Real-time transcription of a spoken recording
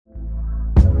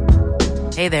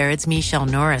Hey there, it's Michelle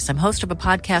Norris. I'm host of a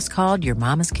podcast called Your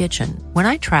Mama's Kitchen. When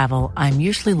I travel, I'm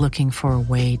usually looking for a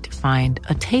way to find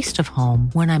a taste of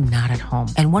home when I'm not at home.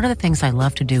 And one of the things I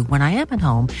love to do when I am at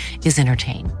home is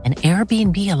entertain. And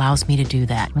Airbnb allows me to do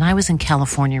that. When I was in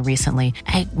California recently,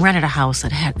 I rented a house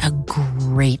that had a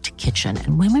great kitchen.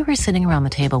 And when we were sitting around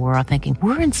the table, we were all thinking,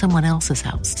 we're in someone else's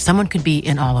house. Someone could be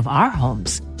in all of our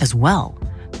homes as well.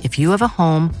 If you have a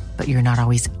home, but you're not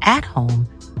always at home,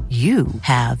 you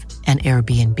have an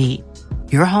Airbnb.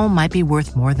 Your home might be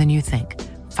worth more than you think.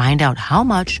 Find out how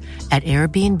much at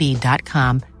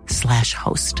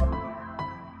airbnb.com/host.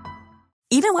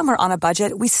 Even when we're on a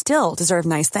budget, we still deserve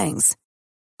nice things.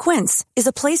 Quince is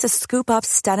a place to scoop up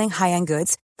stunning high-end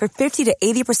goods for 50 to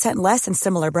 80% less than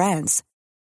similar brands.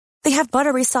 They have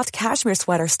buttery soft cashmere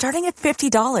sweaters starting at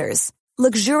 $50,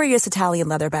 luxurious Italian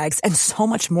leather bags, and so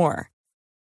much more.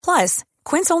 Plus,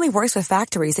 Quince only works with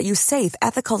factories that use safe,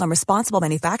 ethical, and responsible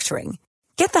manufacturing.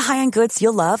 Get the high-end goods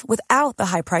you'll love without the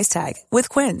high price tag with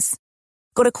Quince.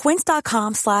 Go to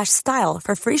quince.com/style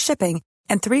for free shipping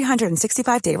and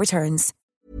 365-day returns.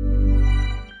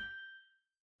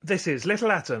 This is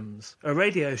Little Atoms, a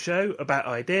radio show about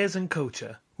ideas and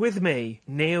culture, with me,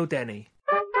 Neil Denny.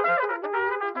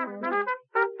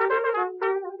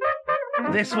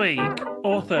 This week,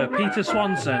 author Peter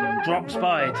Swanson drops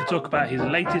by to talk about his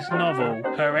latest novel,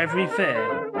 Her Every Fear.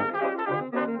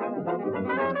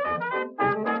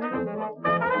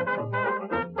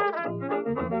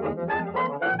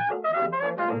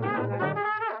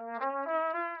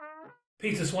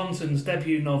 Peter Swanson's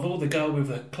debut novel, The Girl with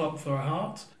a Clock for a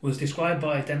Heart, was described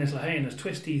by Dennis Lehane as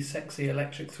twisty, sexy,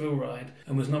 electric thrill ride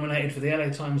and was nominated for the LA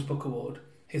Times Book Award.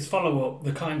 His follow-up,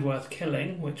 The Kind Worth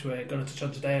Killing, which we're going to touch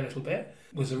on today a little bit,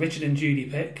 was a Richard and Judy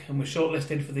pick and was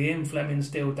shortlisted for the Ian Fleming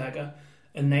Steel Dagger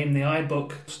and named the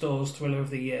iBook Store's Thriller of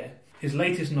the Year. His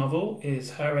latest novel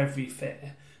is Her Every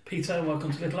Fear. Peter,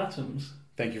 welcome to Little Atoms.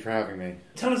 Thank you for having me.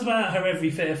 Tell us about Her Every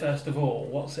Fear first of all.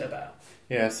 What's it about?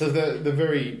 Yeah, so the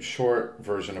very short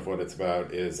version of what it's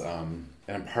about is an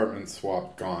apartment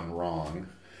swap gone wrong.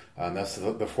 That's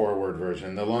the forward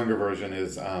version. The longer version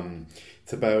is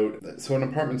it's about an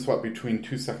apartment swap between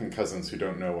two second cousins who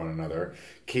don't know one another.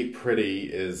 Kate Pretty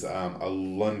is a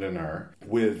Londoner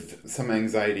with some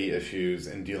anxiety issues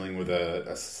and dealing with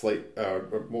a slight,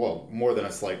 more than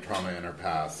a slight trauma in her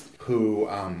past, who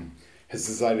has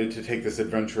decided to take this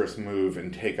adventurous move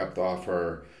and take up the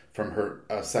offer from her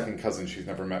second cousin she's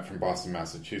never met from Boston,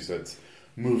 Massachusetts,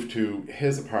 move to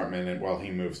his apartment while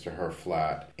he moves to her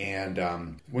flat. And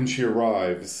when she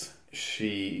arrives,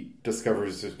 she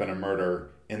discovers there's been a murder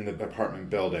in the apartment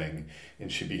building,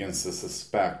 and she begins to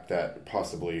suspect that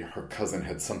possibly her cousin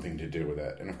had something to do with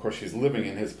it. And of course she's living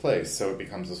in his place, so it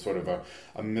becomes a sort of a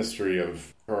mystery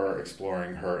of her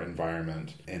exploring her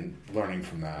environment and learning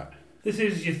from that. This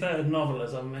is your third novel,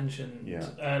 as I mentioned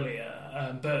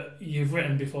earlier, but you've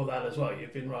written before that as well.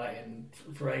 You've been writing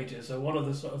for ages, so what are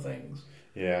the sort of things?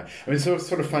 Yeah, I mean, so it's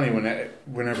sort of funny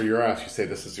whenever you're asked, you say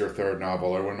this is your third novel,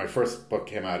 or when my first book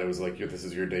came out, it was like, this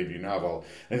is your debut novel.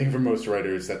 And I think for most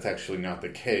writers, that's actually not the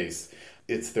case.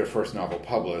 It's their first novel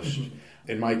published.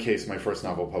 Mm-hmm. In my case, my first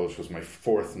novel published was my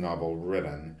fourth novel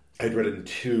written. I'd written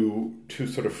two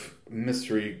sort of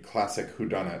mystery classic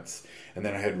whodunits, and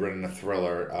then I had written a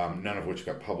thriller, none of which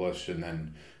got published, and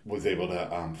then was able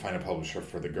to find a publisher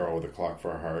for The Girl with a Clock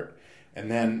for a Heart. And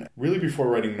then, really before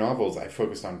writing novels, I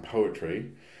focused on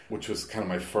poetry, which was kind of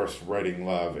my first writing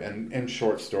love, and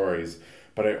short stories.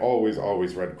 But I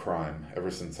always read crime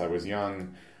ever since I was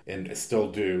young, and I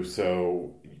still do.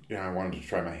 So, I wanted to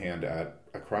try my hand at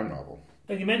a crime novel.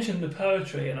 And you mentioned the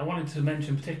poetry, and I wanted to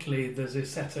mention particularly there's a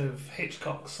set of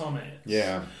Hitchcock sonnets,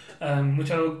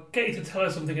 which I'll get you to tell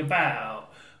us something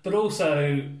about, but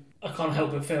also I can't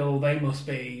help but feel they must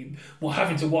be,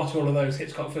 having to watch all of those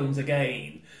Hitchcock films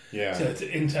again,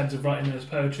 in terms of writing those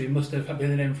poetry, must have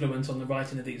been an influence on the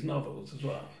writing of these novels as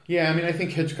well. Yeah, I mean, I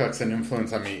think Hitchcock's an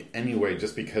influence on me anyway,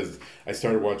 just because I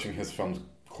started watching his films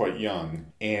quite young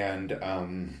and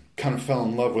kind of fell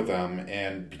in love with them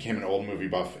and became an old movie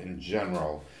buff in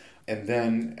general. And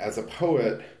then as a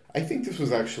poet, I think this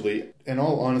was actually, in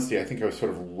all honesty, I think I was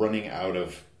sort of running out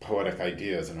of poetic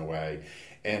ideas in a way.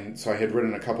 And so I had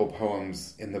written a couple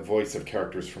poems in the voice of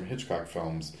characters from Hitchcock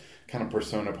films, kind of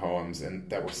persona poems, and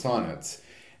that were sonnets.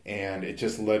 And it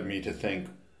just led me to think,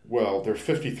 well, there are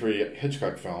 53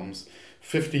 Hitchcock films.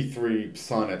 53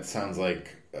 sonnets sounds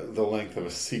like the length of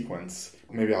a sequence.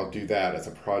 Maybe I'll do that as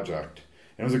a project.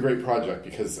 And it was a great project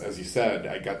because, as you said,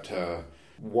 I got to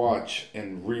watch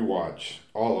and rewatch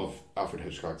all of Alfred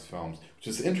Hitchcock's films, which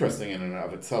is interesting in and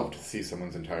of itself to see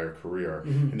someone's entire career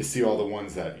and to see all the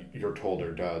ones that you're told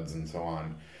are duds and so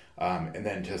on. and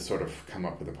then to sort of come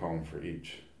up with a poem for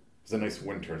each. It's a nice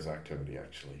winter's activity,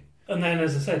 actually. And then,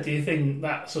 as I said, do you think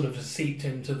that sort of has seeped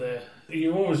into the...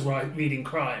 You're always reading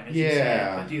crime, as you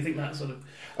say, but do you think that sort of...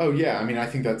 Oh, yeah, I mean, I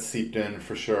think that's seeped in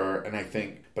for sure, and I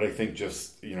think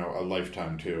just, a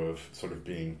lifetime, too, of sort of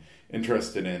being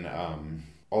interested in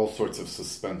all sorts of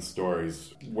suspense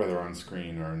stories, whether on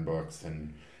screen or in books,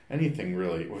 and anything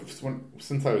really.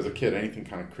 Since I was a kid, anything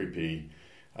kind of creepy,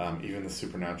 even the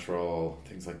supernatural,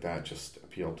 things like that just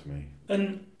appealed to me.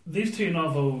 And these two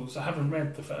novels, I haven't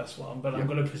read the first one, but I'm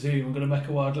going to presume, I'm going to make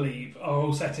a wild leap, are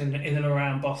all set in and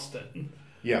around Boston.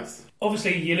 Yes.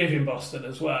 Obviously, you live in Boston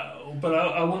as well, but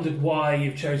I wondered why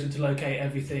you've chosen to locate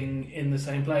everything in the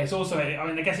same place. Also, I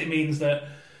mean, I guess it means that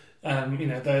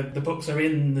the books are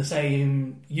in the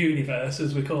same universe,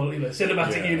 as we call it,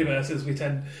 cinematic universe, as we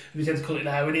tend to call it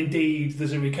now. And indeed,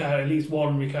 there's at least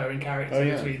one recurring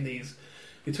character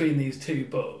between these two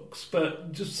books.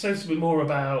 But just say something more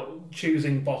about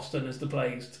choosing Boston as the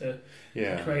place to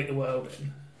create the world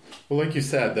in. Well, like you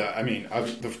said,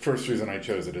 the first reason I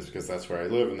chose it is because that's where I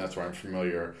live and that's where I'm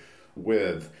familiar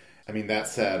with. I mean, that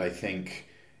said, I think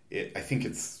it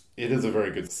is a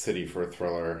very good city for a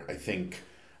thriller. I think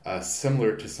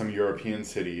similar to some European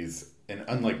cities, and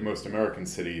unlike most American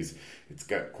cities, it's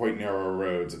got quite narrow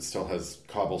roads. It still has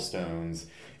cobblestones.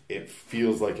 It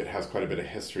feels like it has quite a bit of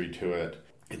history to it.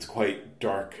 It's quite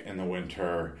dark in the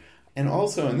winter. And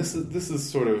also, and this is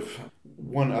sort of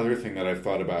one other thing that I've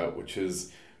thought about, which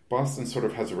is Boston sort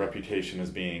of has a reputation as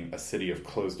being a city of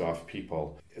closed-off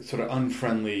people, sort of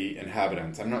unfriendly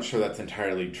inhabitants. I'm not sure that's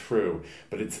entirely true,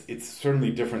 but it's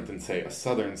certainly different than, say, a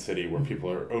southern city where people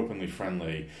are openly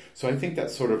friendly. So I think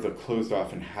that sort of the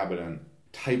closed-off inhabitant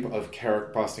type of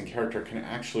Boston character can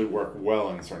actually work well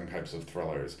in certain types of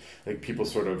thrillers. Like people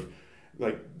sort of,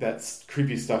 like that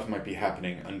creepy stuff might be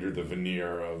happening under the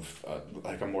veneer of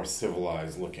like a more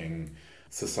civilized-looking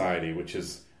society, which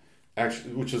is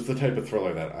the type of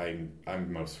thriller that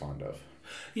I'm most fond of.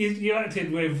 You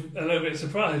acted with a little bit of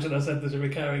surprise when I said there's a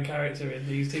recurring character in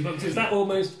these two books. Is that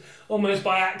almost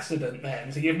by accident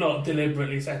then? So you've not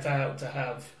deliberately set out to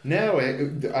have... No,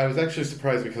 I was actually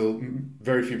surprised because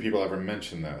very few people ever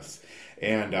mention this.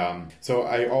 And so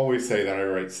I always say that I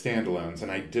write standalones,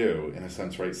 and I do, in a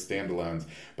sense, write standalones.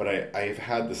 But I've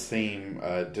had the same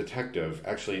detective,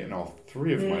 actually, in all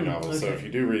three of my novels. Okay. So if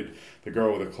you do read The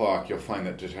Girl with a Clock, you'll find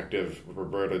that Detective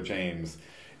Roberta James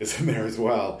is in there as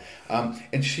well.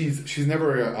 And she's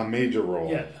never a major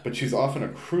role, but she's often a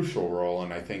crucial role,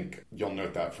 and I think you'll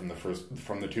note that from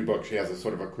the two books, she has a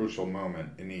sort of a crucial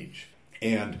moment in each.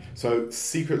 And so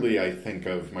secretly I think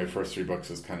of my first three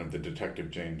books as kind of the Detective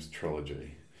James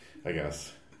trilogy, I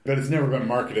guess. But it's never been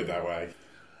marketed that way.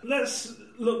 Let's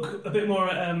look a bit more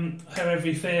at Her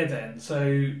Every Fear then.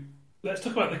 So let's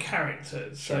talk about the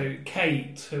characters. Sure. So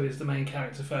Kate, who is the main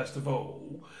character first of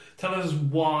all, tell us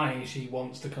why she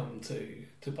wants to come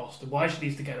to Boston, why she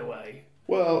needs to get away.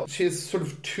 Well, she has sort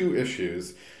of two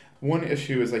issues. One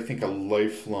issue is, I think, a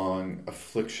lifelong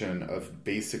affliction of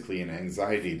basically an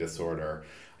anxiety disorder.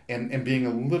 And being a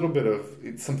little bit of...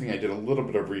 It's something I did a little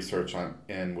bit of research on,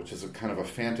 which is a kind of a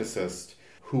fantasist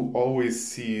who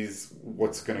always sees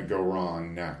what's going to go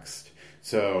wrong next.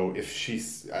 So if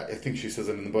I think she says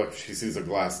it in the book, if she sees a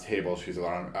glass table, she's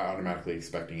automatically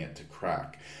expecting it to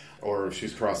crack. Or if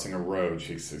she's crossing a road,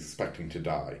 she's expecting to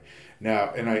die.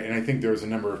 Now, and I think there's a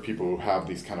number of people who have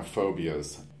these kind of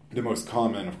phobias. The most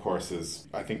common, of course, is,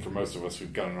 I think for most of us,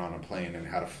 we've gotten on a plane and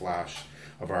had a flash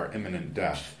of our imminent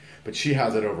death. But she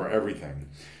has it over everything.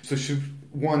 So she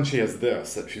has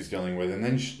this that she's dealing with, and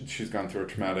then she's gone through a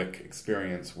traumatic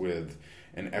experience with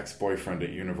an ex-boyfriend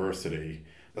at university,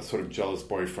 a sort of jealous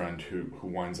boyfriend who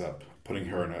winds up putting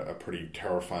her in a pretty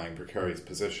terrifying, precarious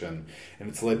position. And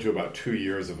it's led to about 2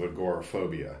 years of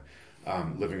agoraphobia,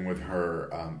 living with her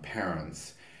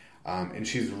parents. And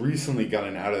she's recently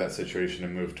gotten out of that situation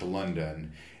and moved to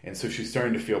London. And so she's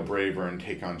starting to feel braver and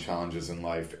take on challenges in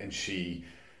life. And she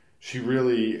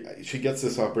gets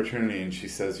this opportunity and she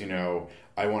says,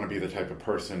 I want to be the type of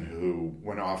person who,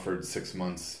 when offered 6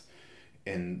 months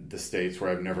in the States where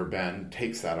I've never been,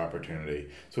 takes that opportunity.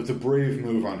 So it's a brave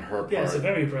move on her part. Yeah, it's a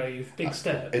very brave, big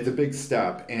step. It's a big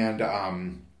step. And,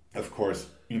 of course,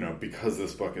 because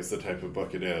this book is the type of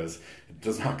book it is, it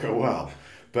does not go well.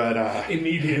 But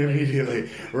immediately,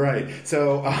 right?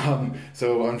 So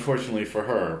unfortunately for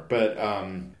her,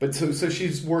 but so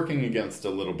she's working against a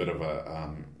little bit of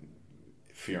a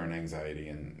fear and anxiety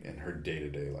in her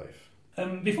day-to-day life.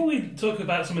 Before we talk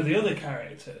about some of the other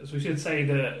characters, we should say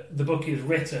that the book is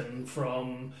written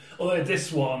from, although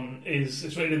this one it's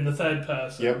written in the third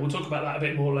person. Yep. We'll talk about that a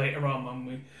bit more later on when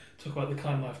we talk about the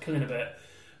kind wife killing a bit.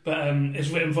 but it's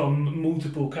written from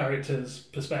multiple characters'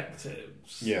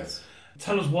 perspectives. Yes.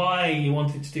 Tell us why you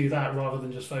wanted to do that rather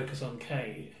than just focus on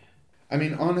Kate. I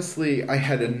mean, honestly, I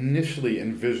had initially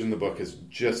envisioned the book as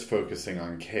just focusing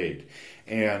on Kate.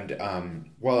 And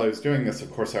while I was doing this,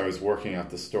 of course, I was working out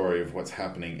the story of what's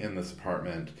happening in this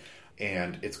apartment.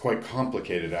 And it's quite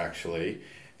complicated, actually.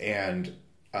 And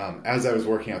as I was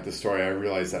working out the story, I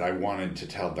realized that I wanted to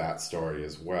tell that story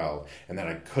as well. And that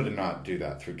I could not do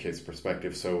that through Kate's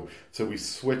perspective. So we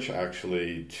switch,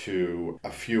 actually, to a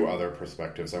few other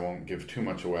perspectives. I won't give too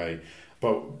much away.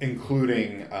 But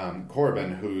including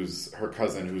Corbin, who's her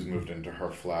cousin, who's moved into her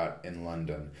flat in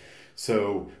London.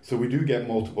 So we do get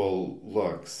multiple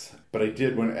looks. But I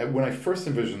did, when I first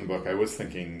envisioned the book, I was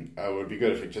thinking, it would be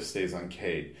good if it just stays on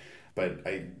Kate. But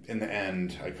in the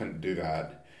end, I couldn't do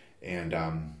that. And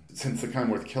since The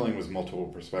Kind Worth Killing was multiple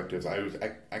perspectives,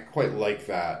 I quite like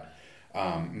that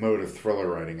mode of thriller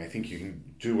writing. I think you can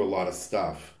do a lot of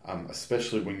stuff,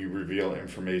 especially when you reveal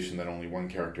information that only one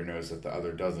character knows that the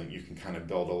other doesn't. You can kind of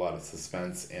build a lot of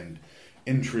suspense and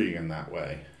intrigue in that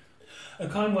way. A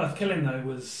Kind Worth Killing,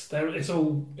 though, it's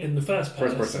all in the first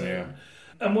person. First person, yeah.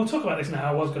 And we'll talk about this now.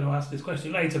 I was going to ask this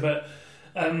question later, but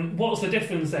what's the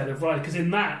difference then of writing? Because in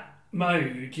that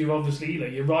mode, you obviously,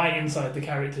 you're right inside the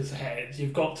character's head.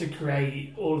 You've got to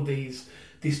create all of these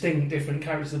distinct different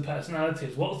characters and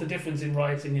personalities. What's the difference in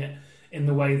writing it in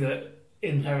the way that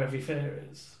In Her Every Fear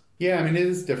is? Yeah, I mean, it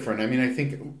is different. I mean, I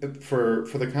think for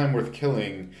The Kind Worth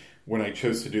Killing, when I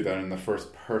chose to do that in the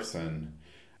first person,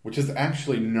 which is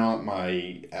actually not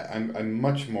I'm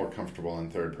much more comfortable in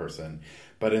third person,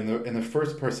 but in the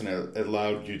first person, it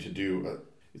allowed you to do.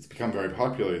 It's become very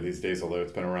popular these days, although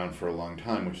it's been around for a long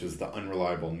time, which is the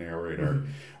unreliable narrator,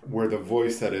 where the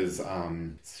voice that is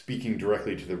speaking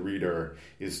directly to the reader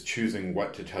is choosing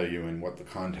what to tell you and what the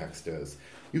context is.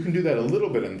 You can do that a little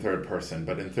bit in third person,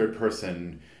 but in third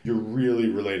person, you're really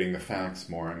relating the facts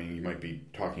more. I mean, you might be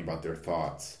talking about their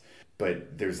thoughts,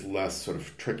 but there's less sort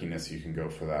of trickiness you can go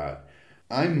for that.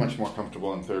 I'm much more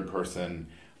comfortable in third person,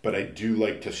 but I do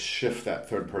like to shift that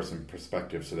third-person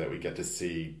perspective so that we get to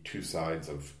see two sides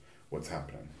of what's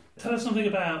happening. Tell us something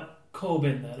about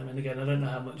Corbin, then. I mean, again, I don't know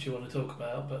how much you want to talk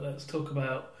about, but let's talk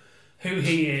about who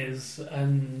he is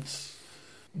and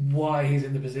why he's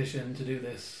in the position to do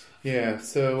this. Yeah,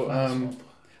 so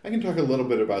I can talk a little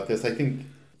bit about this. I think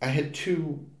I had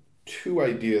two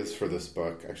ideas for this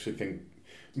book. I actually think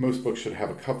most books should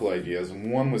have a couple ideas,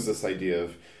 and one was this idea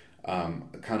of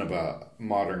kind of a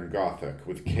modern Gothic,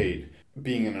 with Kate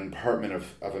being in an apartment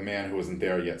of a man who wasn't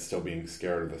there yet, still being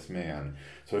scared of this man.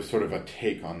 So it's sort of a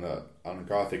take on a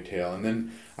Gothic tale. And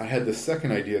then I had the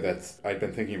second idea that I'd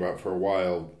been thinking about for a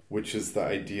while, which is the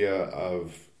idea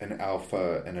of an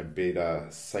alpha and a beta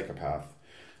psychopath,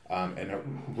 and a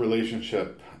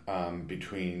relationship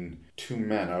between two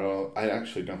men. I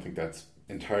actually don't think that's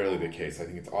entirely the case. I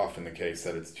think it's often the case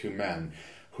that it's two men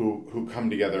who come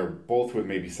together both with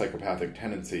maybe psychopathic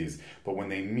tendencies, but when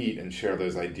they meet and share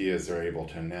those ideas, they're able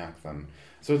to enact them.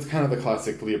 So it's kind of the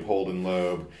classic Leopold and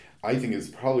Loeb. I think it's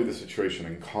probably the situation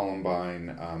in Columbine,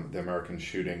 the American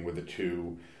shooting, with the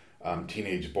two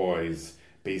teenage boys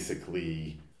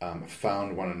basically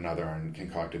found one another and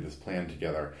concocted this plan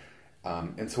together.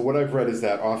 And so what I've read is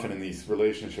that often in these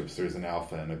relationships there's an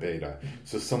alpha and a beta.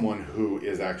 So someone who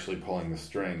is actually pulling the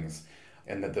strings,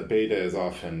 and that the beta is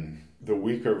often the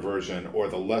weaker version or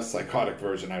the less psychotic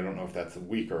version. I don't know if that's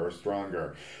weaker or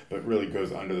stronger, but really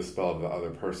goes under the spell of the other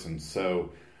person.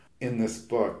 So in this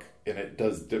book, and it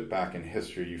does dip back in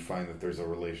history, you find that there's a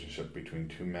relationship between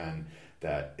two men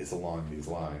that is along these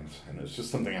lines. And it's just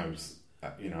something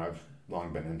I've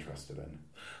long been interested in.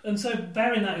 And so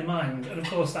bearing that in mind, and of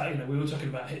course that, we were talking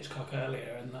about Hitchcock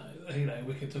earlier, and that,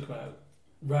 we could talk about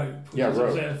Rope, which is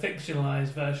Rope. A fictionalised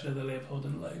version of the Leopold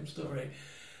and Loeb story.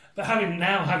 But having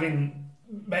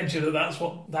mentioned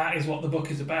that is what the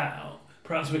book is about,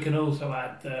 perhaps we can also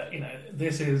add that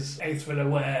this is a thriller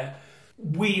where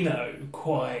we know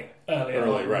quite early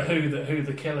on right. who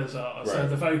the killers are. Right. So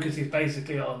the focus is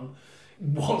basically on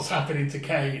what's happening to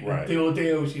Kate, right. the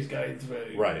ordeal she's going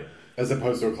through, right? As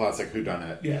opposed to a classic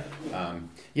whodunit.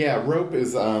 Yeah. Rope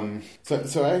is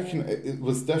it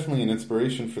was definitely an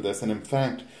inspiration for this, and in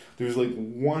fact, there's like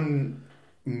one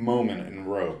moment in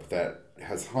Rope that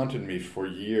has haunted me for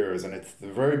years, and it's the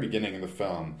very beginning of the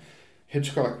film.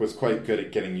 Hitchcock was quite good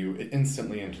at getting you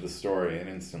instantly into the story and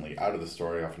instantly out of the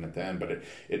story, often at the end, but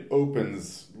it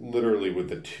opens literally with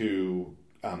the two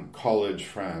college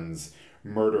friends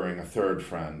murdering a third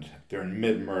friend. They're in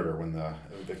mid-murder when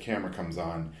the camera comes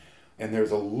on, and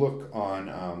there's a look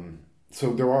on...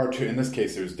 so there are two. In this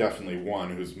case, there's definitely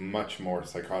one who's much more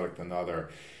psychotic than the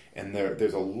other, And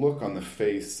there's a look on the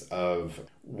face of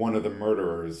one of the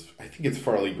murderers, I think it's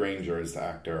Farley Granger as the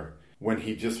actor, when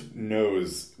he just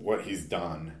knows what he's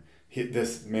done.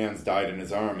 This man's died in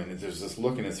his arm, and there's this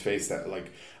look in his face that, like,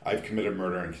 I've committed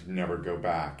murder and could never go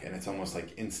back. And it's almost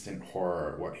like instant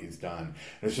horror at what he's done.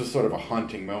 And it's just sort of a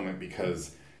haunting moment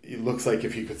because it looks like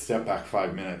if he could step back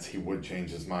 5 minutes, he would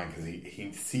change his mind because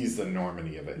he sees the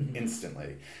enormity of it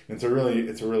instantly. And it's a really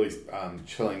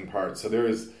chilling part. So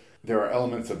there are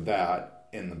elements of that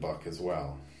in the book as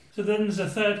well. So then there's a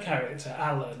third character,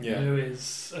 Alan, who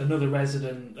is another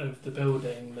resident of the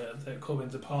building that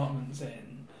Corbin's apartment's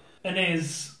in. And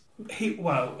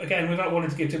again, without wanting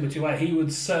to give too much away, he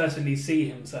would certainly see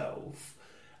himself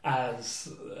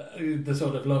as the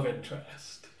sort of love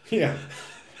interest. Yeah.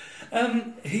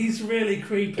 He's really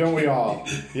creepy. Don't we all?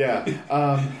 Yeah.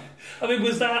 I mean,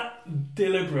 was that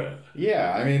deliberate?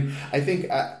 Yeah. I mean, I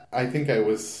think I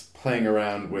was playing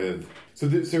around with. So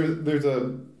there's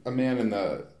a man in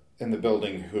the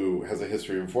building who has a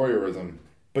history of voyeurism,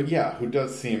 but who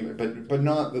does seem, but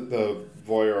not the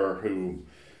voyeur who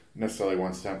necessarily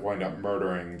wants to wind up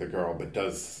murdering the girl, but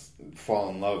does fall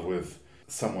in love with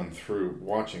someone through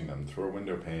watching them through a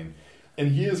window pane.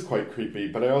 And he is quite creepy,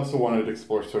 but I also wanted to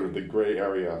explore sort of the gray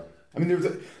area. I mean,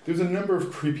 there's a number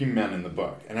of creepy men in the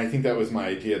book, and I think that was my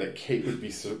idea, that Kate would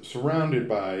be surrounded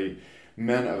by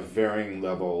men of varying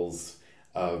levels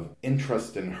of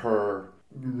interest in her,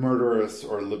 murderous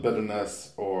or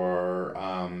libidinous or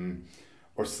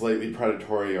slightly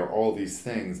predatory or all these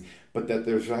things, but that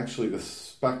there's actually this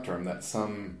spectrum that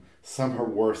some are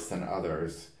worse than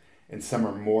others, and some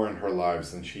are more in her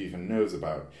lives than she even knows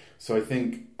about. So I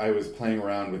think I was playing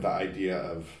around with the idea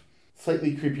of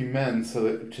slightly creepy men, so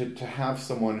that to have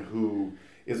someone who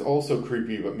is also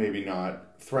creepy but maybe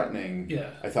not threatening,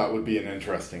 I thought would be an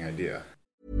interesting idea.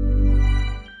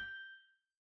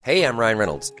 Hey, I'm Ryan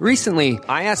Reynolds. Recently,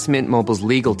 I asked Mint Mobile's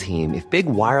legal team if big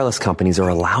wireless companies are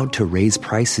allowed to raise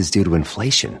prices due to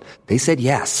inflation. They said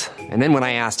yes. And then when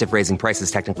I asked if raising prices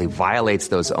technically violates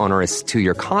those onerous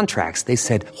 2-year contracts, they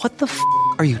said, "What the f***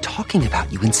 are you talking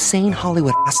about, you insane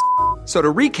Hollywood ass?" So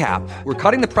to recap, we're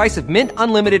cutting the price of Mint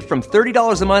Unlimited from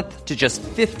 $30 a month to just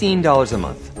 $15 a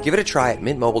month. Give it a try at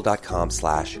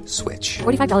mintmobile.com/switch.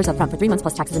 $45 up front for 3 months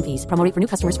plus taxes and fees. Promo rate for new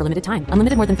customers for limited time.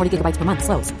 Unlimited more than 40 gigabytes per month.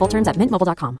 Slows full terms at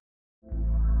mintmobile.com.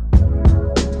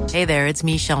 Hey there, it's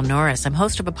Michelle Norris. I'm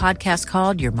host of a podcast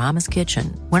called Your Mama's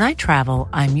Kitchen. When I travel,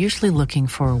 I'm usually looking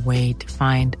for a way to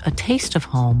find a taste of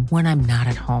home when I'm not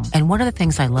at home. And one of the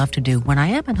things I love to do when I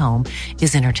am at home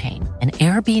is entertain. And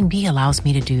Airbnb allows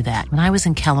me to do that. When I was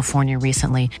in California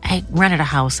recently, I rented a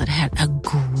house that had a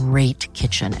great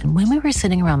kitchen. And when we were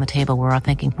sitting around the table, we were all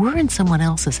thinking, we're in someone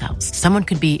else's house. Someone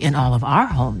could be in all of our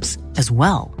homes as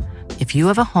well. If you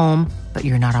have a home, but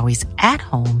you're not always at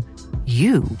home,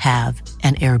 you have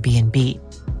an Airbnb.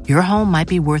 Your home might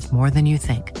be worth more than you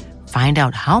think. Find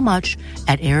out how much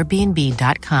at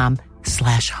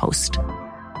airbnb.com/host.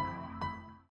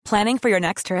 Planning for your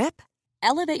next trip?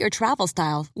 Elevate your travel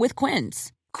style with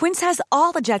Quince. Quince has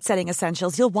all the jet-setting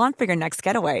essentials you'll want for your next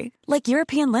getaway, like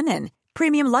European linen,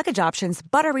 premium luggage options,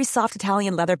 buttery soft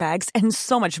Italian leather bags, and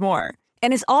so much more.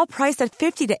 And is all priced at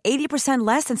 50 to 80%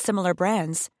 less than similar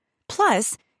brands.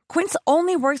 Plus, Quince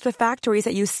only works with factories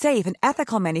that use safe and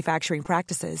ethical manufacturing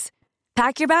practices.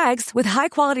 Pack your bags with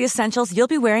high-quality essentials you'll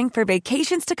be wearing for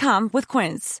vacations to come with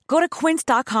Quince. Go to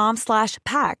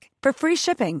quince.com/pack for free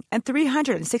shipping and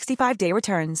 365-day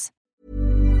returns.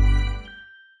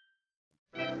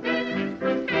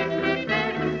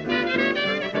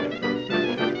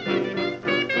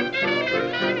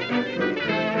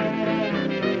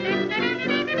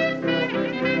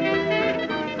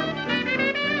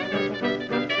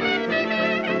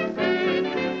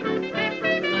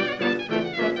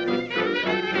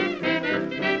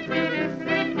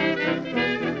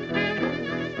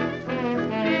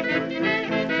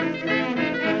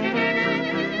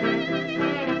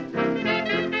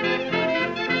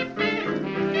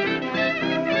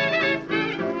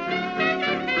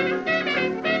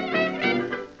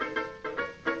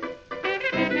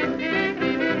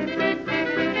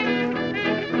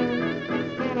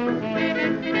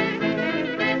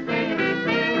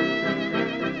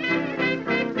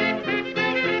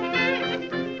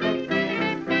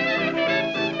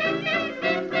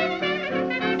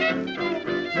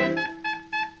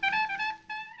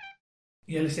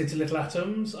 You're listening to Little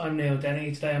Atoms. I'm Neil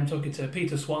Denny. Today I'm talking to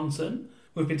Peter Swanson.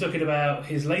 We've been talking about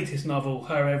his latest novel,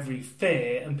 Her Every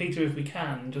Fear. And Peter, if we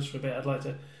can, just for a bit, I'd like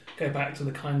to go back to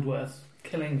the Kindworth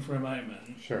killing for a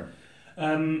moment. Sure.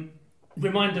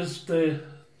 Remind us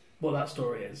what that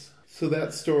story is. So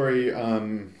that story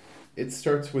It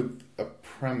starts with a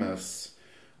premise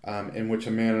in which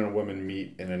a man and a woman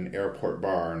meet in an airport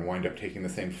bar and wind up taking the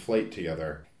same flight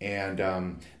together.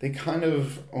 And they kind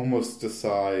of almost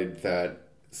decide that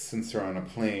since they're on a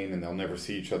plane and they'll never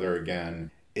see each other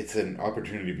again, it's an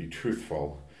opportunity to be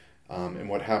truthful. And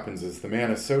what happens is the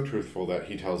man is so truthful that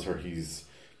he tells her he's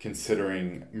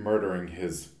considering murdering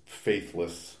his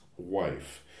faithless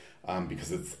wife.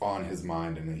 Because it's on his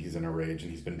mind and he's in a rage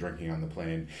and he's been drinking on the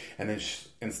plane. And then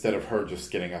instead of her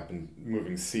just getting up and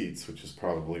moving seats, which is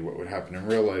probably what would happen in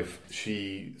real life,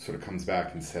 she sort of comes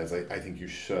back and says, I think you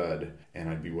should, and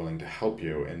I'd be willing to help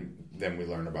you. And then we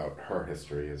learn about her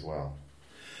history as well.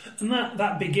 And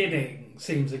that beginning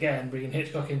seems, again, bringing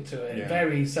Hitchcock into it,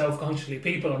 very self-consciously.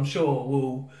 People, I'm sure,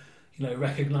 will,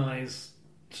 recognise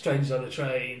Strangers on the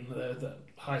Train, the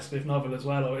Highsmith novel as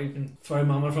well, or even Throw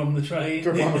Mama from the Train.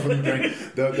 Throw Mama from the Train,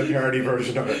 the parody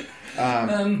version of it.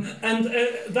 And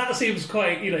that seems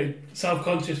quite,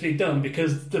 self-consciously done,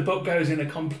 because the book goes in a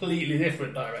completely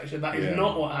different direction. That is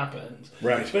not what happens.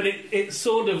 Right. But it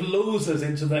sort of lures us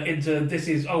into this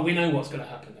is, we know what's going to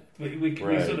happen. We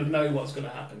sort of know what's going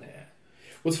to happen here.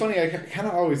 Well, it's funny, I kind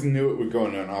of always knew it would go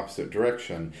in an opposite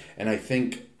direction, and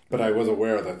but I was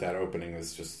aware that opening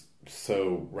was just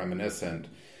so reminiscent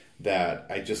that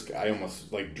I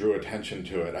almost drew attention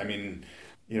to it. I mean,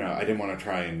 I didn't want to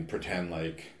try and pretend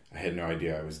like I had no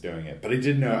idea I was doing it, but I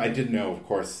did know, of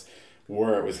course,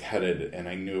 where it was headed, and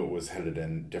I knew it was headed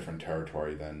in different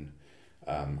territory than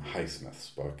Highsmith's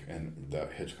book and the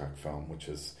Hitchcock film, which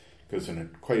goes in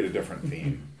quite a different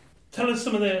theme. Tell us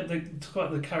some of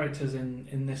the characters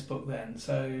in this book then.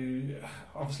 So,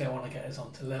 obviously I want to get us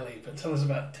on to Lily, but tell us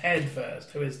about Ted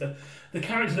first, who is the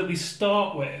character that we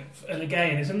start with. And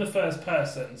again, it's in the first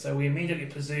person, so we immediately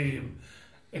presume,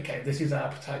 okay, this is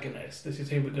our protagonist. This is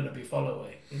who we're going to be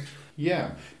following.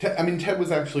 Yeah. Ted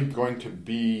was actually going to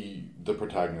be the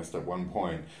protagonist at one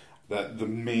point, that the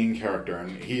main character,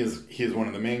 and he is one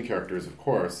of the main characters, of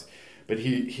course, but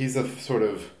he's a sort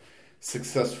of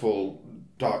successful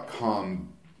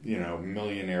 .com,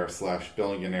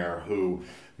 millionaire/billionaire who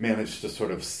managed to sort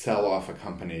of sell off a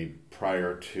company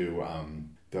prior to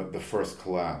the first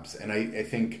collapse. And I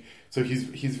think so.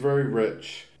 He's very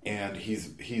rich, and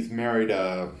he's married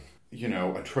a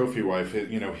trophy wife.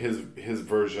 His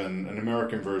version, an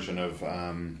American version of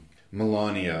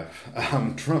Melania,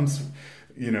 Trump's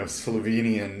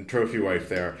Slovenian trophy wife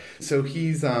there. So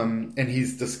he's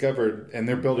discovered, and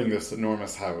they're building this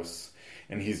enormous house.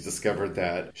 And he's discovered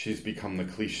that she's become the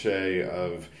cliche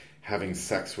of having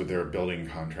sex with their building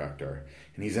contractor.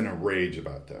 And he's in a rage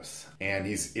about this. And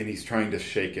he's trying to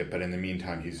shake it, but in the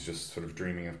meantime, he's just sort of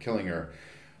dreaming of killing her.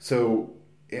 So,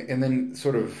 and then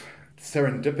sort of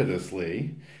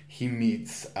serendipitously, he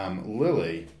meets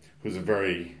Lily, who's a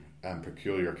very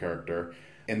peculiar character.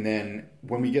 And then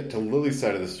when we get to Lily's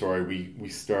side of the story, we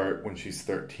start when she's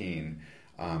 13.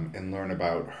 And learn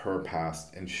about her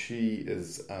past. And she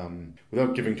is,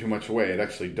 without giving too much away, it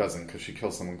actually doesn't, because she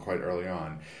kills someone quite early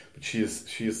on, but she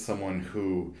is someone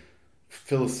who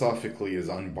philosophically is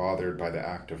unbothered by the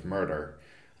act of murder.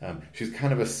 She's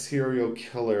kind of a serial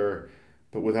killer,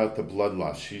 but without the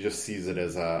bloodlust. She just sees it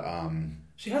as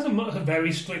She has a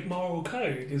very strict moral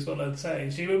code, is what I'd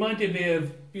say. She reminded me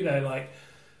of,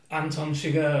 Anton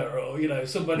Chigurh, or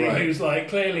somebody who's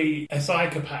clearly a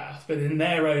psychopath, but in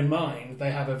their own mind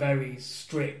they have a very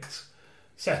strict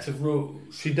set of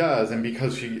rules. She does, and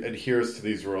because she adheres to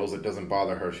these rules, it doesn't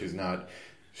bother her. She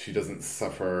doesn't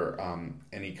suffer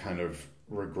any kind of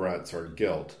regrets or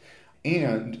guilt.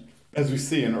 And as we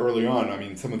see in early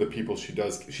on, some of the people she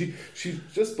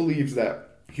just believes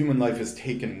that human life is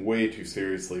taken way too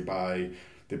seriously by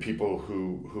the people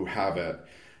who have it.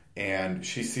 And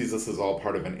she sees this as all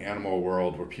part of an animal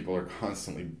world where people are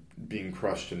constantly being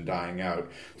crushed and dying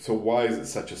out. So why is it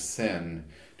such a sin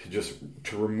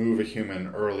to remove a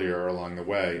human earlier along the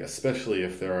way, especially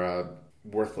if they're a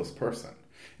worthless person?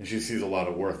 And she sees a lot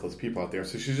of worthless people out there,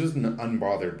 so she's just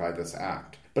unbothered by this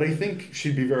act. But I think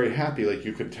she'd be very happy.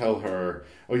 You could tell her,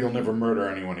 "Oh, you'll never murder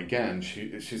anyone again."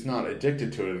 She's not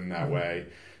addicted to it in that way.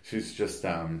 She's just,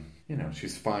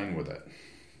 she's fine with it.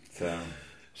 So.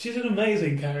 She's an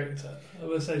amazing character. I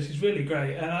would say she's really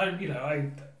great, and I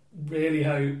really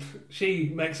hope she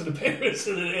makes an appearance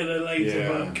in a later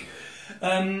book.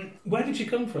 Where did she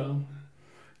come from?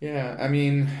 Yeah,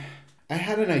 I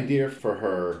had an idea for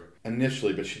her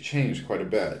initially, but she changed quite a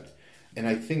bit, and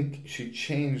I think she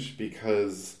changed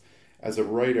because as a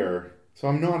writer, so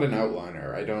I'm not an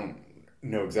outliner. I don't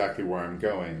know exactly where I'm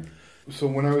going. So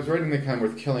when I was writing The Kind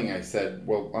Worth Killing, I said,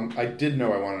 I did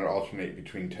know I wanted to alternate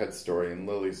between Ted's story and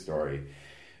Lily's story.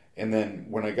 And then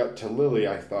when I got to Lily,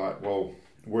 I thought,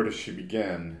 where does she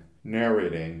begin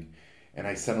narrating? And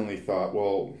I suddenly thought,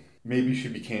 well, maybe she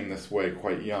became this way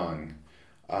quite young.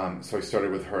 So I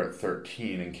started with her at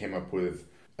 13 and came up with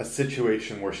a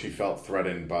situation where she felt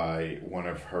threatened by one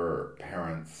of her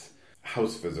parents'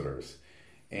 house visitors.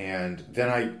 And then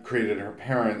I created her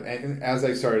parent, and as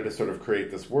I started to sort of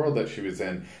create this world that she was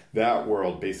in, that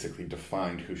world basically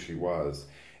defined who she was.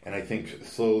 And I think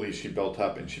slowly she built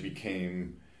up and she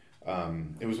became,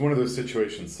 it was one of those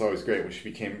situations, it's always great, where she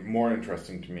became more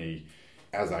interesting to me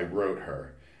as I wrote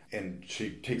her. And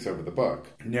she takes over the book.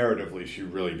 Narratively, she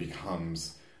really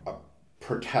becomes a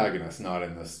protagonist, not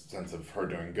in the sense of her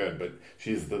doing good, but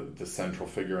she's the central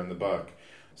figure in the book.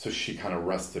 So she kind of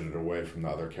wrested it away from the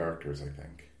other characters, I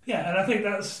think. Yeah, and I think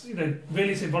that's,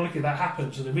 really symbolically that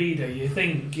happens to the reader. You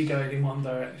think you're going in one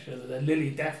direction, and then Lily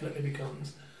definitely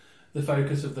becomes the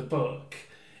focus of the book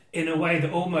in a way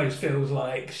that almost feels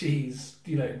like she's,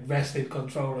 wrested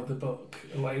control of the book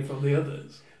away from the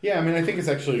others. Yeah, I mean, I think it's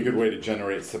actually a good way to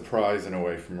generate surprise in a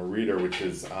way from a reader, which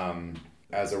is,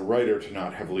 as a writer, to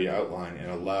not heavily outline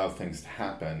and allow things to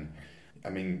happen. I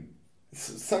mean,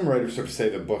 some writers sort of say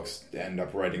the books end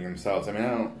up writing themselves. I mean, I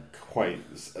don't quite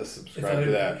subscribe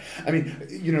to that. I mean,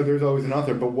 there's always an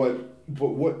author, but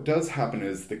what does happen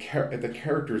is the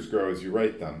characters grow as you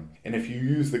write them. And if you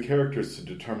use the characters to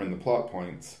determine the plot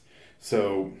points,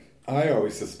 so I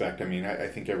always suspect, I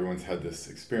think everyone's had this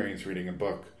experience reading a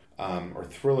book or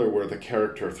thriller where the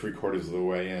character 3/4 of the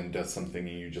way in does something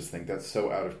and you just think that's so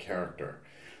out of character.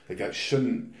 Like that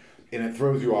shouldn't, and it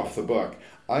throws you off the book.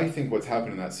 I think what's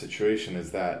happened in that situation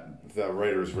is that the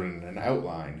writer's written an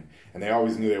outline, and they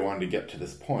always knew they wanted to get to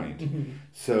this point. Mm-hmm.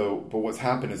 So, but what's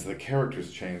happened is the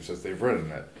characters changed as they've written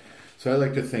it. So I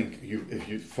like to think if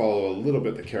you follow a little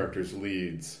bit the characters'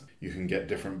 leads, you can get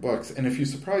different books. And if you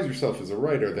surprise yourself as a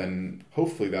writer, then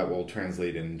hopefully that will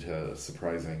translate into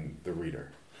surprising the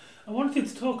reader. I wanted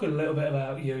to talk a little bit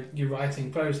about your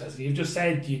writing process. You've just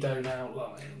said you don't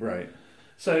outline. Right.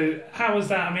 So how was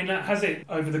that? Has it,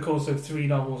 over the course of 3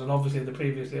 novels and obviously the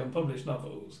previously unpublished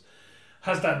novels,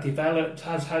 has that developed?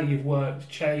 Has how you've worked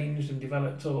changed and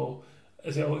developed, or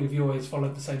have you always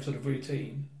followed the same sort of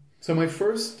routine? So my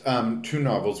first 2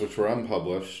 novels, which were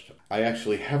unpublished, I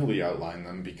actually heavily outlined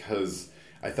them because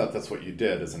I thought that's what you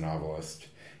did as a novelist.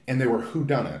 And they were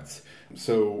whodunits.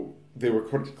 So they were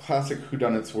classic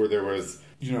whodunits where there was,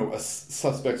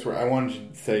 suspects where I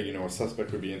wanted to say, a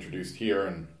suspect would be introduced here,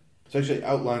 and so I actually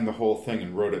outlined the whole thing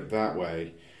and wrote it that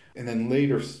way. And then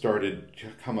later started to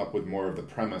come up with more of the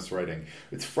premise writing.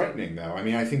 It's frightening, though.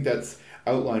 I think that's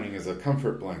outlining as a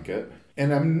comfort blanket.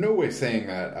 And I'm in no way saying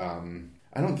that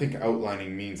I don't think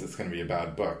outlining means it's going to be a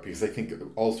bad book, because I think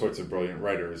all sorts of brilliant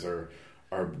writers are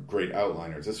great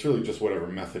outliners. It's really just whatever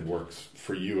method works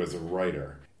for you as a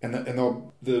writer. And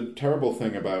the terrible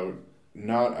thing about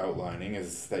not outlining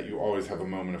is that you always have a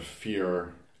moment of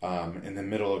fear in the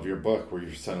middle of your book where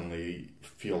you suddenly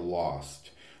feel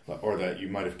lost, or that you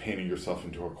might have painted yourself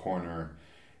into a corner,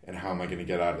 and how am I going to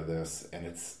get out of this?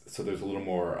 And so there's a little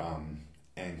more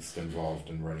angst involved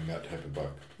in writing that type of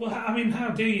book. Well, how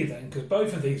do you then? Because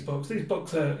both of these books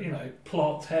are,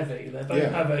 plot heavy. They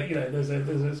both have there's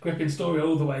a gripping story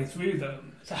all the way through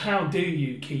them. So how do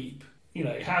you keep,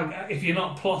 if you're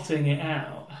not plotting it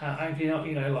out, if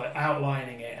you're not,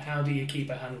 outlining it, how do you keep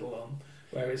a handle on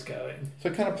where it's going? So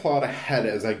I kind of plot ahead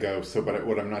as I go. But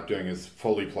what I'm not doing is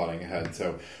fully plotting ahead.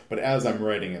 But as I'm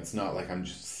writing, it's not like I'm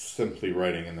just simply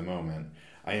writing in the moment.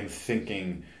 I'm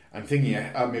thinking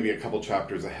maybe a couple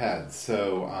chapters ahead.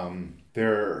 So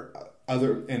there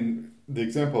are in the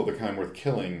example of The Kind Worth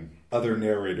Killing, other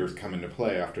narrators come into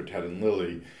play after Ted and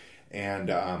Lily. And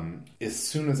as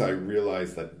soon as I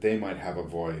realized that they might have a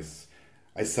voice,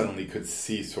 I suddenly could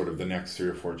see sort of the next 3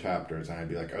 or 4 chapters. And I'd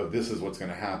be like, oh, this is what's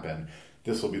going to happen.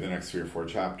 This will be the next 3 or 4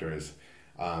 chapters.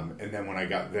 And then when I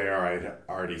got there, I'd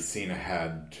already seen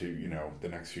ahead to, the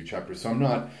next few chapters.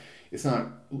 So it's not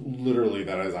literally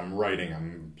that as I'm writing,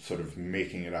 I'm sort of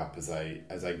making it up as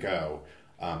I go.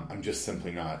 I'm just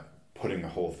simply not putting the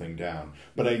whole thing down.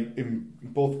 But in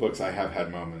both books, I have had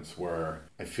moments where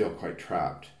I feel quite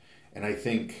trapped. And I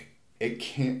think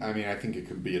I think it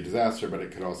could be a disaster, but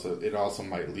it also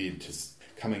might lead to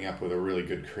coming up with a really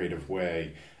good creative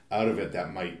way out of it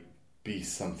that might be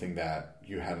something that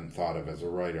you hadn't thought of as a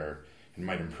writer and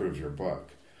might improve your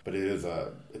book. But it's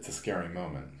a scary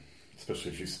moment,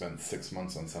 especially if you spent 6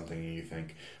 months on something and you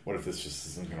think, what if this just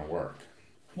isn't going to work?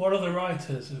 What other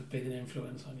writers have been an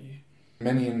influence on you?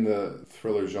 Many in the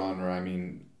thriller genre.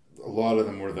 A lot of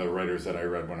them were the writers that I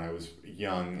read when I was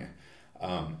young.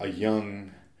 A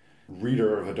young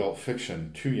reader of adult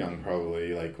fiction, too young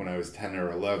probably. Like when I was 10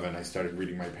 or 11, I started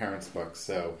reading my parents' books.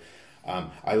 So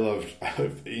I loved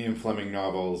Ian Fleming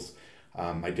novels.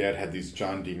 My dad had these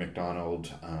John D.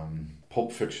 MacDonald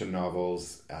pulp fiction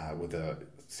novels with a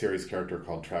series character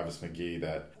called Travis McGee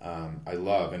that I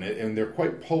love. And they're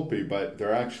quite pulpy, but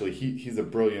they're actually, he's a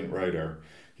brilliant writer.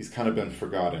 He's kind of been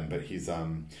forgotten, but he's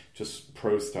just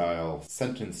prose style,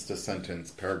 sentence to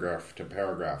sentence, paragraph to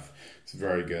paragraph. It's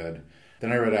very good.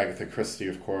 Then I read Agatha Christie,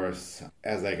 of course.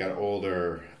 As I got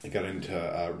older, I got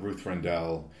into Ruth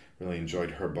Rendell. Really enjoyed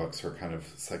her books, her kind of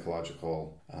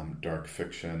psychological dark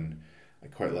fiction. I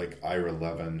quite like Ira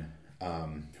Levin,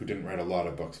 who didn't write a lot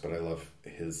of books, but I love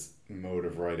his mode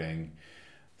of writing.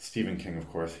 Stephen King, of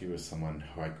course, he was someone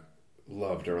who I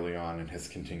loved early on and has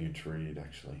continued to read,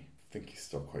 actually. I think he's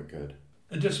still quite good.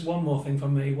 And just one more thing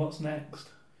from me, what's next?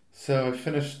 So I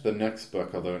finished the next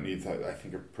book, although it needs, I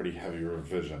think, a pretty heavy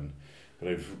revision. But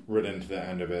I've written to the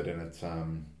end of it, and it's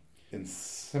and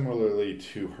similarly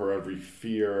to Her Every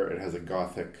Fear, it has a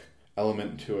gothic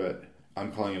element to it.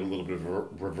 I'm calling it a little bit of a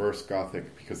reverse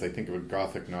gothic because I think of a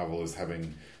gothic novel as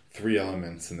having three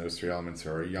elements, and those three elements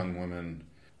are a young woman,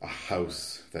 a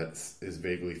house that is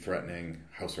vaguely threatening,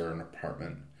 house or an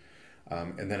apartment,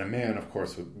 and then a man, of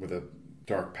course, with a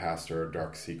dark past or a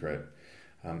dark secret.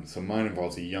 So mine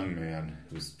involves a young man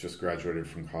who's just graduated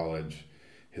from college.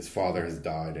 His father has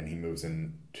died, and he moves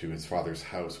into his father's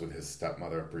house with his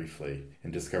stepmother briefly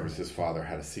and discovers his father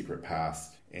had a secret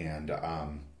past, and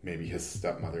maybe his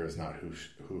stepmother is not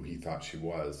who he thought she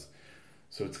was.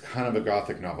 So it's kind of a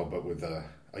gothic novel, but with a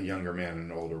younger man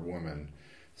and an older woman.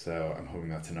 So I'm hoping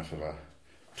that's enough of a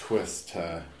twist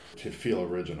to feel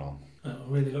original. I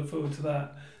really look forward to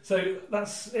that. So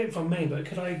that's it from me, but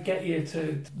could I get you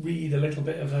to read a little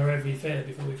bit of Her Every Fear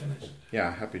before we finish?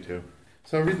 Yeah, happy to.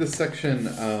 So I'll read the section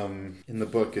in the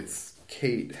book. It's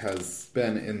Kate has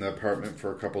been in the apartment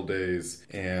for a couple days,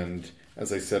 and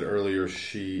as I said earlier,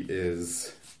 she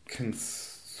is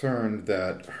concerned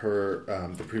that her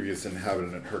the previous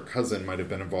inhabitant, her cousin, might have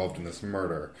been involved in this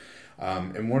murder.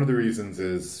 And one of the reasons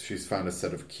is she's found a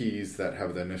set of keys that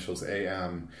have the initials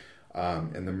AM,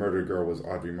 and the murdered girl was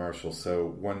Audrey Marshall.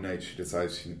 So one night she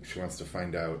decides she wants to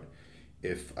find out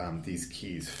if these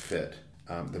keys fit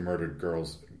the murdered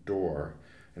girl's door.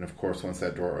 And of course, once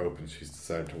that door opens, she's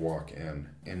decided to walk in.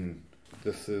 And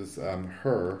this is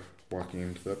her walking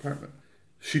into the apartment.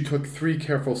 She took 3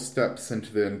 careful steps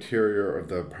into the interior of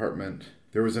the apartment.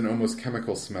 There was an almost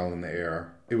chemical smell in the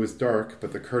air. It was dark,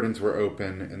 but the curtains were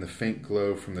open, and the faint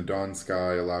glow from the dawn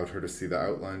sky allowed her to see the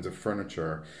outlines of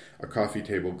furniture, a coffee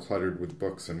table cluttered with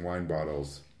books and wine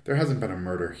bottles. There hasn't been a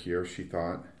murder here, she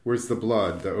thought. Where's the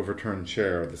blood, the overturned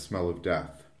chair, the smell of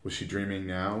death? Was she dreaming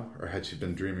now, or had she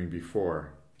been dreaming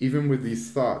before? Even with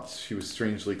these thoughts, she was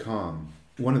strangely calm.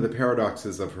 One of the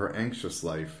paradoxes of her anxious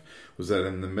life was that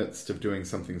in the midst of doing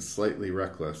something slightly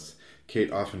reckless,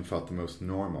 Kate often felt the most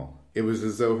normal. It was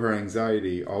as though her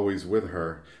anxiety, always with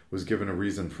her, was given a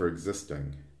reason for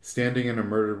existing. Standing in a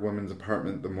murdered woman's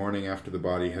apartment the morning after the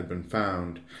body had been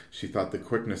found, she thought the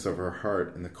quickness of her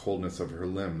heart and the coldness of her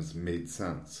limbs made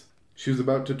sense. She was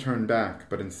about to turn back,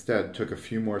 but instead took a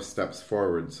few more steps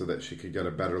forward so that she could get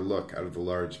a better look out of the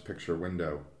large picture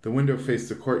window. The window faced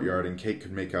the courtyard, and Kate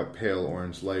could make out pale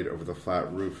orange light over the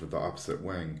flat roof of the opposite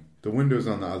wing. The windows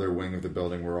on the other wing of the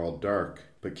building were all dark,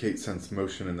 but Kate sensed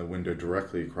motion in the window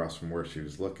directly across from where she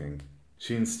was looking.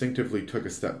 She instinctively took a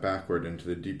step backward into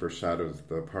the deeper shadows of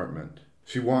the apartment.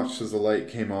 She watched as the light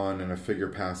came on and a figure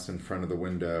passed in front of the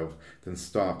window, then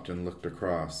stopped and looked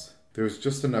across. There was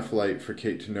just enough light for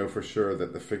Kate to know for sure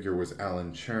that the figure was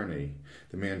Alan Cherney,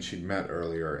 the man she'd met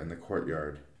earlier in the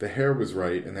courtyard. The hair was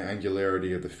right, and the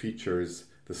angularity of the features,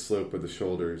 the slope of the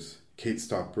shoulders. Kate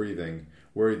stopped breathing,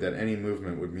 worried that any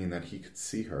movement would mean that he could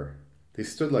see her. They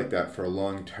stood like that for a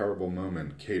long, terrible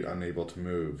moment, Kate unable to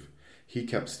move. He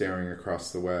kept staring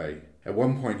across the way. At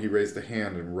one point he raised a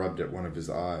hand and rubbed at one of his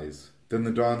eyes. Then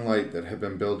the dawn light that had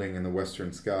been building in the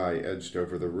western sky edged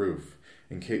over the roof,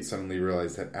 and Kate suddenly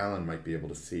realized that Alan might be able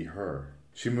to see her.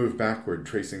 She moved backward,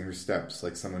 tracing her steps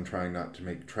like someone trying not to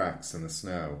make tracks in the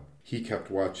snow. He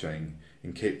kept watching,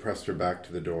 and Kate pressed her back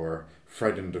to the door,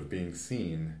 frightened of being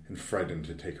seen, and frightened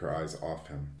to take her eyes off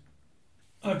him.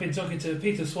 I've been talking to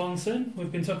Peter Swanson.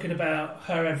 We've been talking about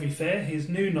Her Every Fear, his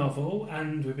new novel,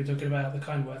 and we've been talking about The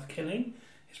Kind Worth Killing,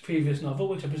 his previous novel,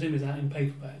 which I presume is out in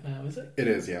paperback now, is it? It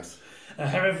is, yes.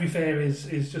 Her Every Fear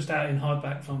is just out in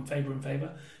hardback from Faber &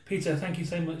 Faber. Peter, thank you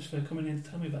so much for coming in to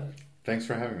tell me about it. Thanks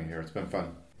for having me here. It's been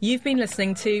fun. You've been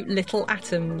listening to Little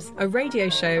Atoms, a radio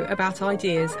show about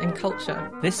ideas and culture.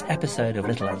 This episode of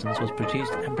Little Atoms was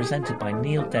produced and presented by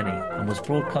Neil Denny and was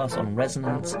broadcast on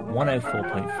Resonance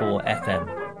 104.4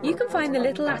 FM. You can find the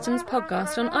Little Atoms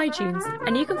podcast on iTunes,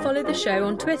 and you can follow the show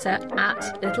on Twitter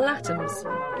at Little Atoms.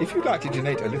 If you'd like to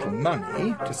donate a little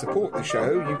money to support the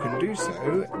show, you can do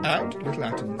so at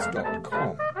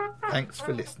littleatoms.com. Thanks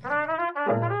for listening.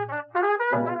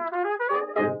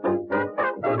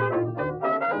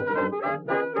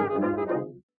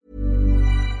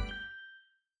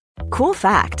 Cool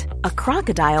fact, a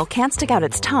crocodile can't stick out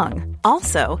its tongue.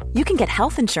 Also, you can get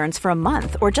health insurance for a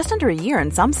month or just under a year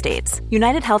in some states.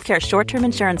 United Healthcare short-term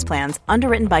insurance plans,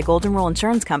 underwritten by Golden Rule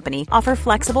Insurance Company, offer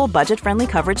flexible, budget-friendly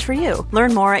coverage for you.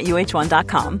 Learn more at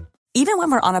uh1.com. Even when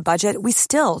we're on a budget, we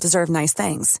still deserve nice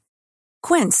things.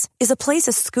 Quince is a place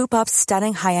to scoop up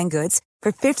stunning high-end goods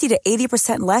for 50 to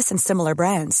 80% less than similar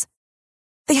brands.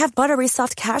 They have buttery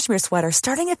soft cashmere sweaters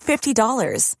starting at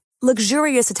 $50,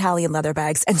 luxurious Italian leather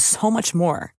bags, and so much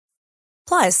more.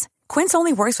 Plus, Quince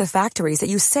only works with factories that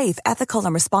use safe, ethical,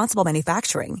 and responsible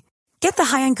manufacturing. Get the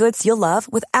high-end goods you'll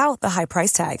love without the high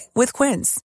price tag with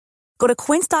Quince. Go to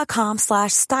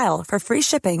quince.com/style for free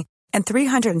shipping and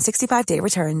 365-day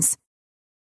returns.